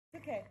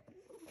Okay.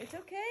 It's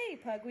okay,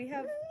 Pug. We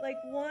have like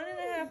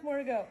 1.5 more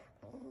to go.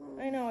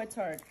 I know it's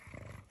hard.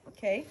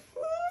 Okay?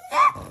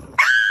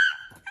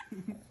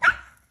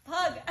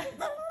 Pug!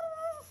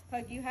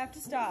 Pug, you have to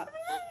stop.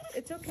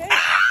 It's okay.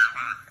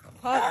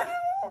 Pug!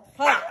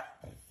 Pug!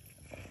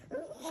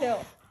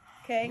 Chill.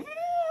 Okay?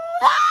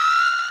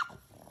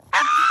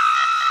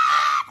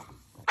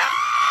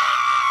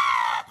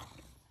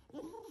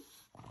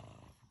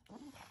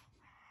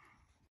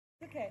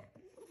 Okay.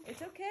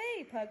 It's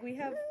okay, Pug. We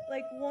have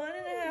like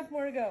 1.5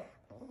 more to go.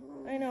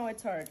 I know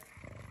it's hard.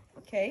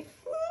 Okay?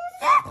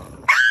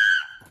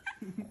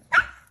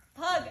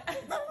 Pug!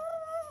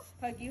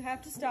 Pug, you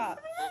have to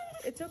stop.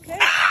 It's okay.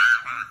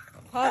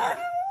 Pug!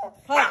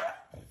 Pug!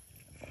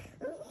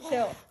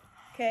 Chill.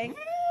 Okay?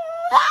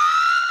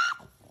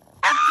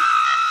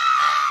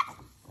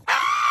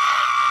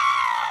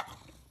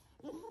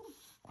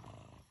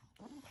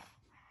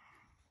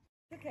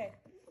 Okay.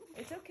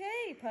 It's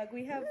okay, Pug.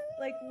 We have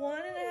like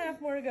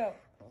 1.5 more to go.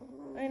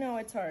 I know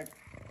it's hard.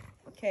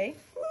 Okay?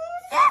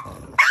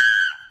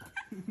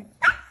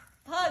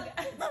 Pug!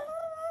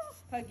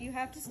 Pug, you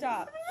have to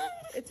stop.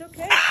 It's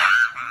okay.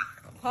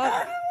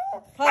 Pug!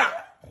 Pug!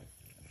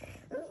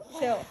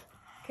 Chill.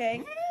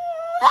 Okay?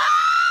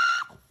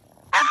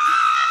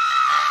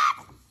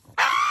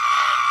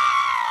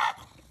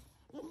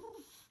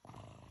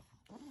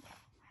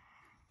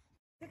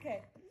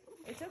 Okay.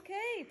 It's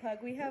okay,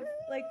 Pug. We have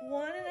like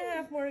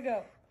 1.5 more to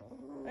go.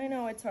 I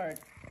know it's hard.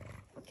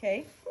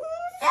 Okay?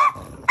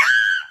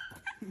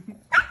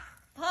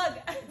 Pug!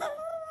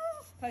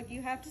 Pug,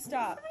 you have to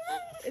stop.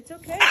 It's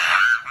okay.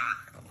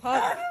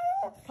 Pug!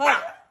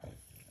 Pug!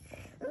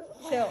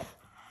 Chill.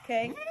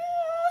 Okay?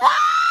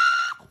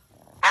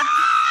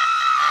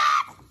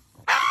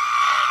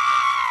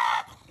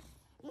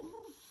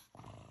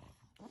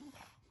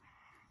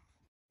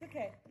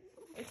 Okay.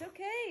 It's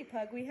okay,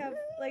 Pug. We have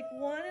like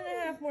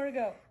 1.5 more to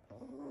go.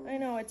 I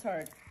know it's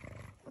hard.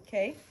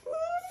 Okay?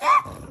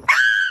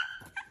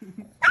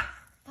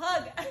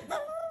 Pug!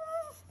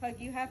 Pug,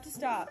 you have to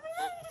stop.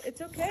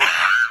 It's okay.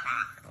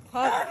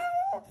 Pug!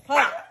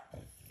 Pug!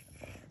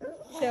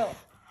 Chill.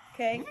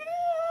 Okay?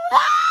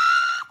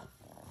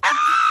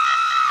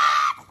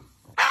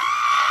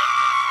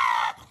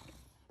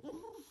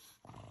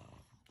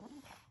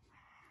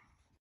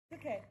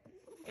 Okay.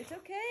 It's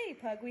okay,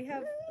 Pug. We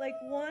have like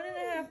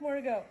 1.5 more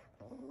to go.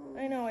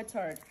 I know it's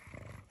hard.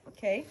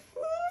 Okay?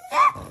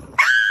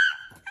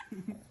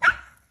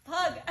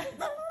 Pug!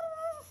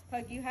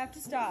 Pug, you have to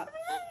stop.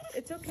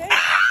 It's okay.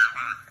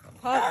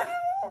 Pug!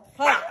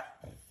 Pug!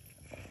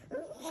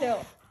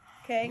 Chill.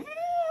 Okay?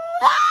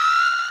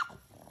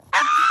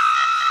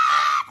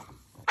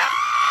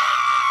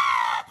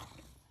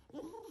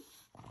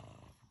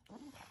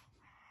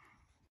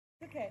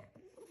 Okay.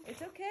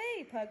 It's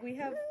okay, Pug. We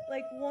have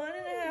like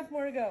 1.5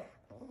 more to go.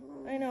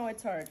 I know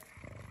it's hard.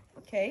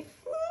 Okay?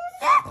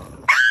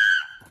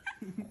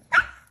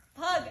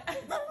 Pug!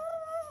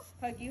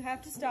 Pug, you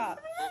have to stop.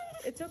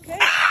 It's okay.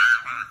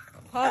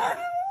 Pug!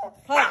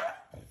 Pug!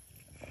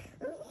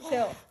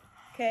 Chill.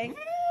 Okay?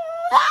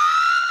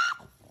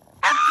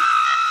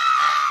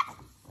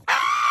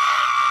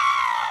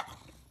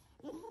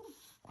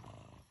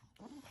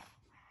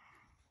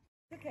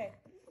 Okay.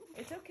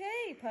 It's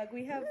okay, Pug.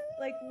 We have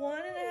like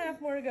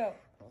 1.5 more to go.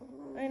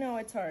 I know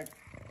it's hard.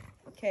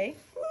 Okay?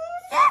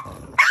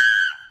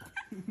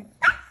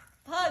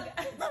 Pug!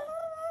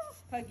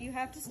 Pug, you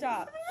have to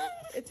stop.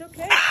 It's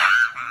okay.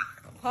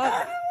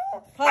 Pug!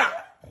 Pug!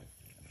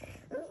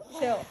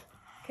 Chill.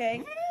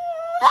 Okay?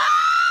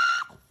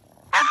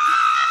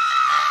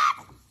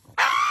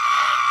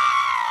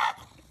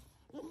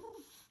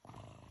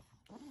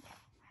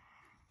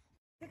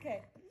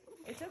 Okay.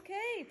 It's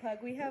okay,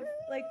 Pug. We have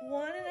like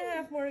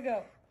 1.5 more to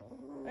go.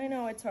 I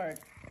know it's hard.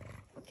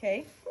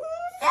 Okay?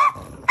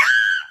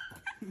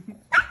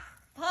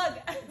 Pug!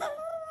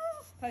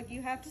 Pug,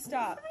 you have to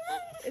stop.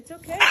 It's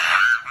okay.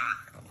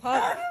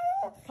 Pug!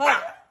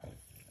 Pug!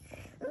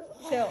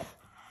 Chill.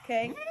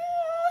 Okay?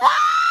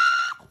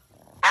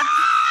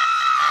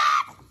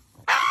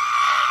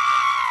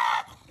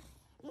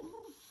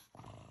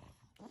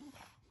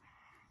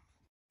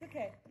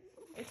 Okay.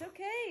 It's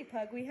okay,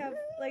 Pug. We have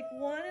like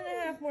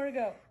 1.5 more to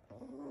go.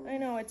 I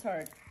know it's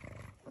hard.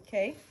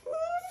 Okay?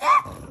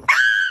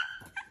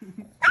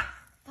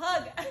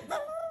 Pug!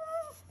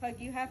 Pug,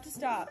 you have to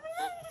stop.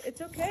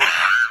 It's okay.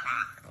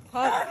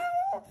 Pug!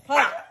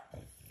 Pug!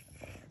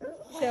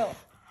 Chill.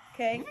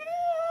 Okay?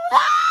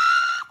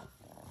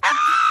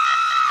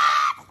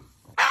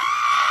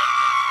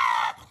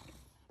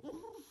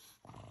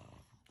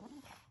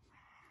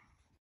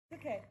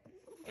 Okay.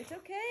 It's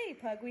okay,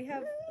 Pug. We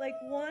have like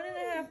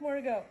 1.5 more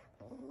to go.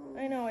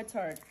 I know it's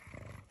hard.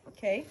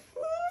 Okay?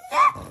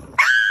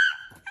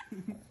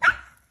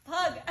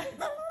 Pug!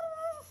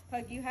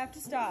 Pug, you have to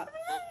stop.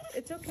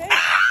 It's okay.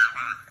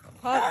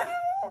 Pug!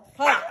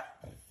 Pug!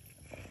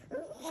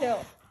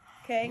 Chill.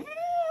 Okay?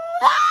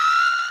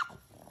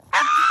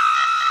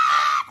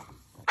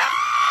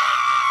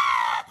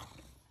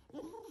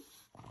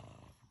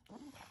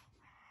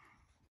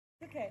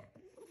 Okay.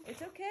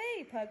 It's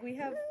okay, Pug. Pug. We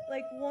have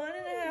like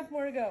 1.5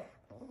 more to go.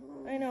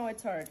 I know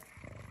it's hard.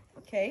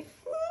 Okay.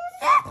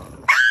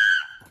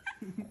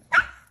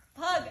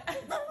 Pug.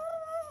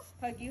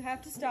 Pug, you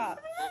have to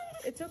stop.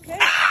 It's okay.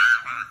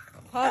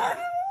 Pug.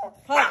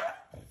 Pug.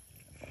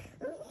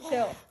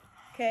 Chill.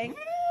 Okay.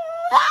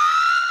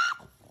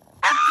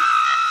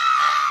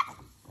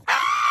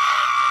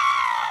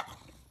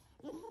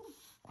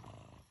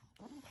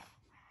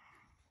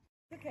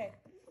 Okay.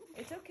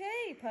 It's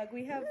okay, Pug.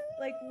 We have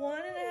like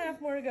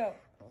 1.5 more to go.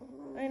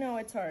 I know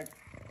it's hard.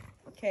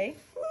 Okay.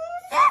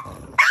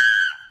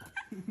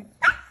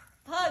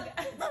 Pug.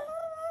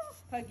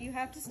 Pug, you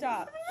have to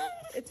stop.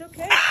 It's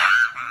okay.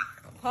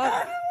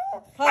 Pug.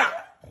 Pug.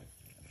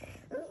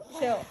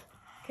 Chill.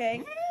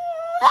 Okay.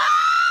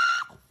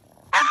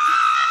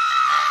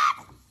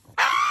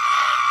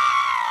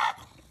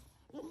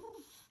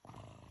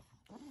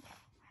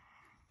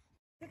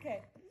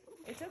 Okay.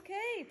 It's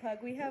okay, Pug.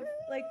 We have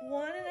like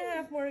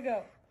 1.5 more to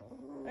go.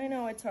 I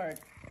know it's hard.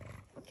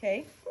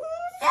 Okay.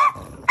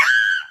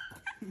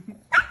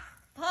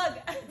 Pug.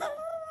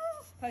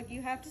 Pug,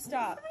 you have to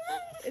stop.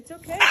 It's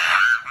okay.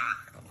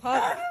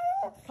 Pug.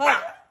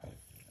 Pug.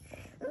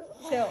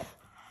 Chill.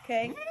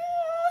 Okay.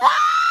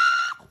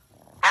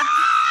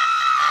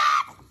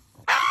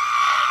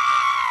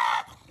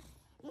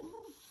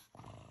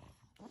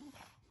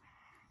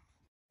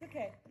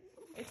 Okay.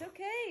 It's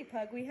okay,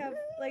 Pug. We have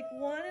like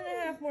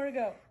 1.5 more to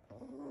go.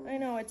 I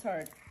know it's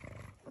hard.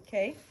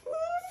 Okay.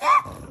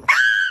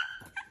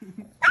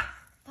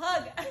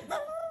 Pug.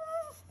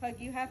 Pug,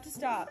 you have to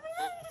stop.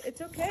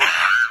 It's okay.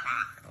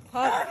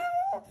 Pug.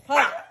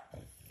 Pug.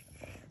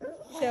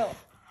 Chill.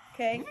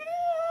 Okay.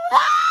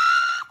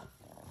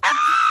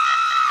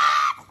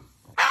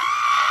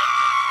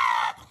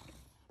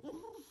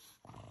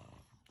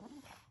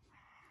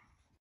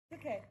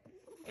 Okay.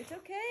 It's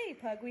okay,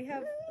 Pug. We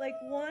have like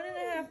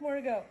 1.5 more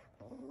to go.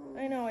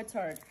 I know it's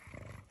hard.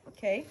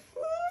 Okay.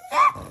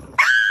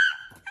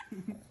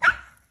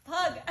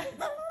 Pug.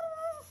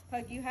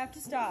 Pug, you have to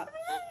stop.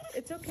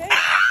 It's okay.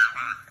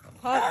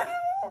 Pug.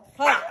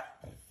 Pug.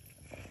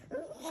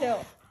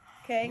 Chill.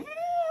 Okay.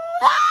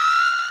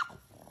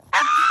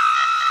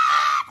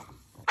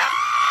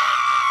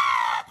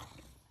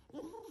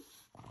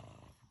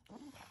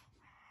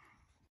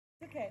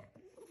 Okay.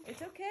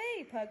 It's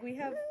okay, Pug. We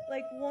have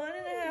like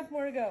 1.5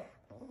 more to go.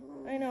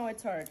 I know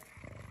it's hard.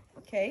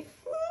 Okay.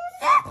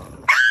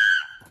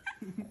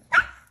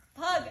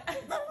 Pug.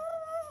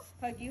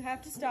 Pug, you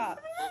have to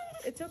stop.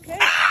 It's okay.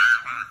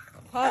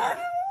 Pug.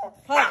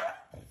 Pug.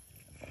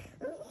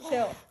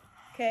 Chill.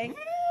 Okay.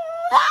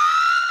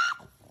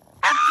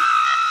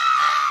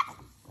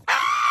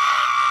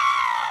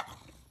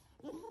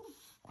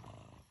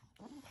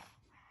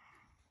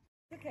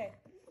 Okay.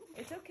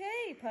 It's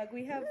okay, Pug.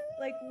 We have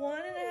like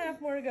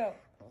 1.5 more to go.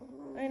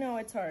 I know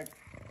it's hard.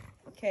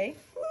 Okay.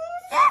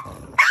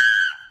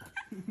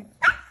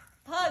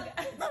 Pug.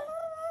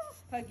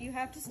 Pug, you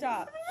have to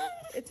stop.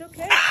 It's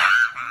okay.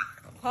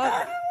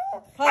 Pug.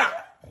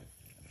 Pug.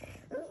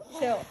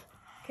 Chill.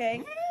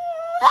 Okay.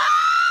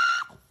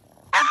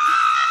 Okay.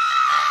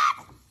 It's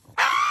okay, Pug. We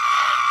have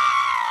like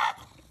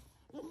 1.5 more to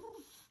go.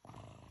 I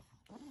know it's hard.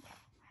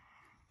 Okay. Pug. Pug, you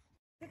have to stop. It's okay.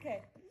 Pug. Pug. Chill. Okay. Okay.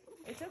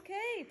 It's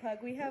okay,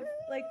 Pug. We have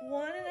like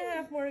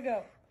 1.5 more to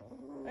go.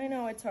 I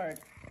know it's hard.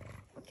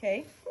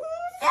 Okay.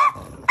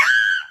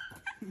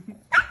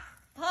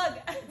 Pug.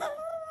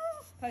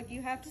 Pug,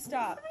 you have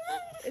to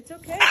stop. It's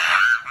okay.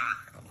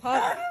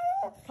 Pug.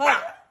 Pug.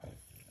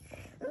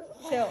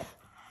 Chill.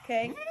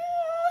 Okay.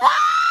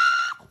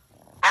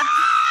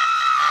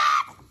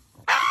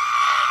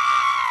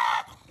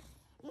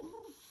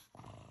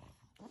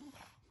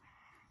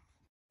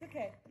 Okay.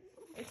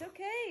 It's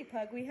okay,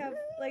 Pug. We have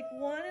like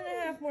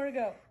 1.5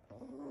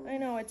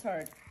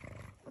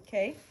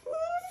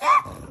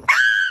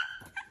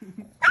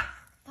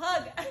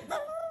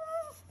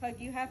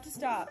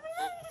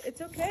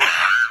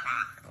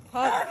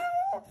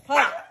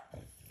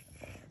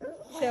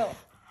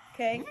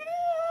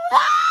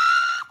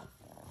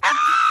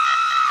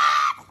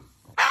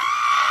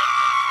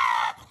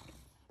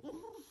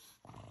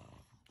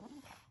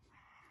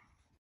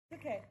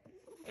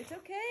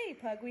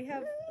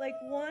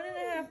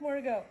 more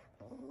to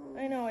go. I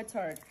know it's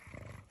hard.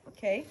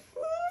 Okay.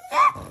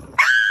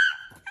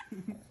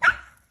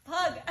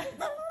 Pug.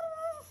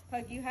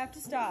 Pug, you have to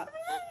stop.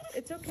 It's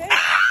okay.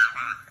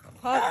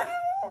 Pug.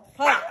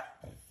 Pug.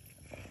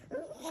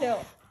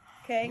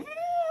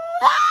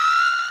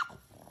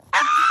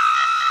 Chill.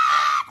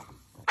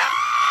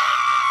 Okay.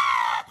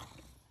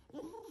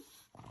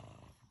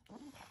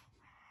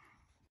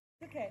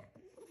 Okay.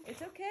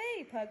 It's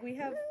okay, Pug. We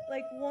have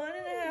like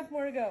 1.5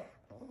 more to go.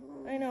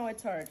 I know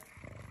it's hard.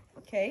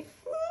 Okay.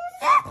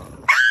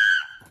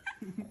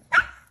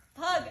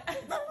 Pug.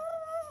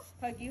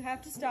 Pug, you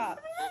have to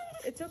stop.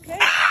 It's okay.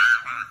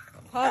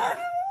 Pug.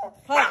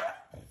 Pug.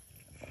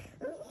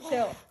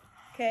 Chill.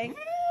 Okay.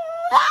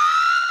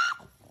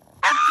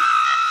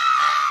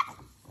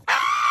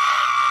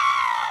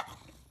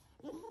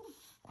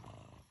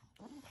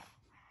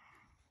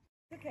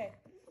 Okay.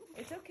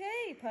 It's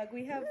okay, Pug.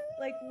 We have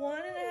like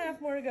 1.5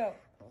 half more to go.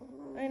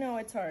 I know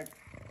it's hard.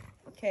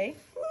 Okay.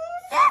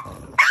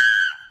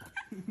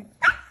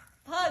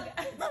 Pug.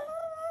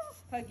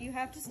 Pug, you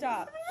have to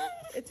stop.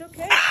 It's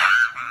okay.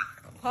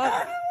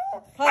 Pug.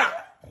 Pug.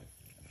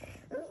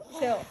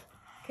 Chill.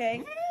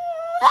 Okay?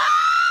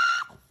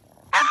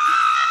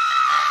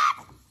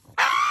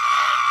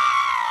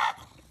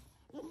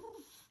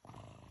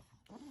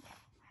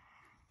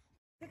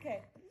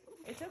 Okay.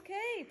 It's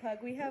okay, Pug.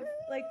 We have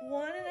like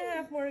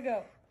 1.5 more to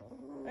go.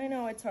 I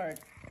know it's hard.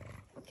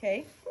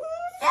 Okay?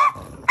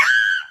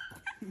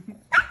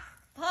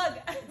 Pug.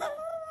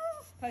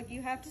 Pug,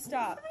 you have to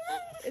stop.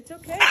 It's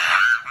okay.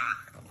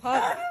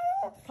 Pug.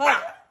 Pug.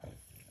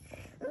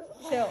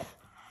 Chill.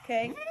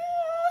 Okay?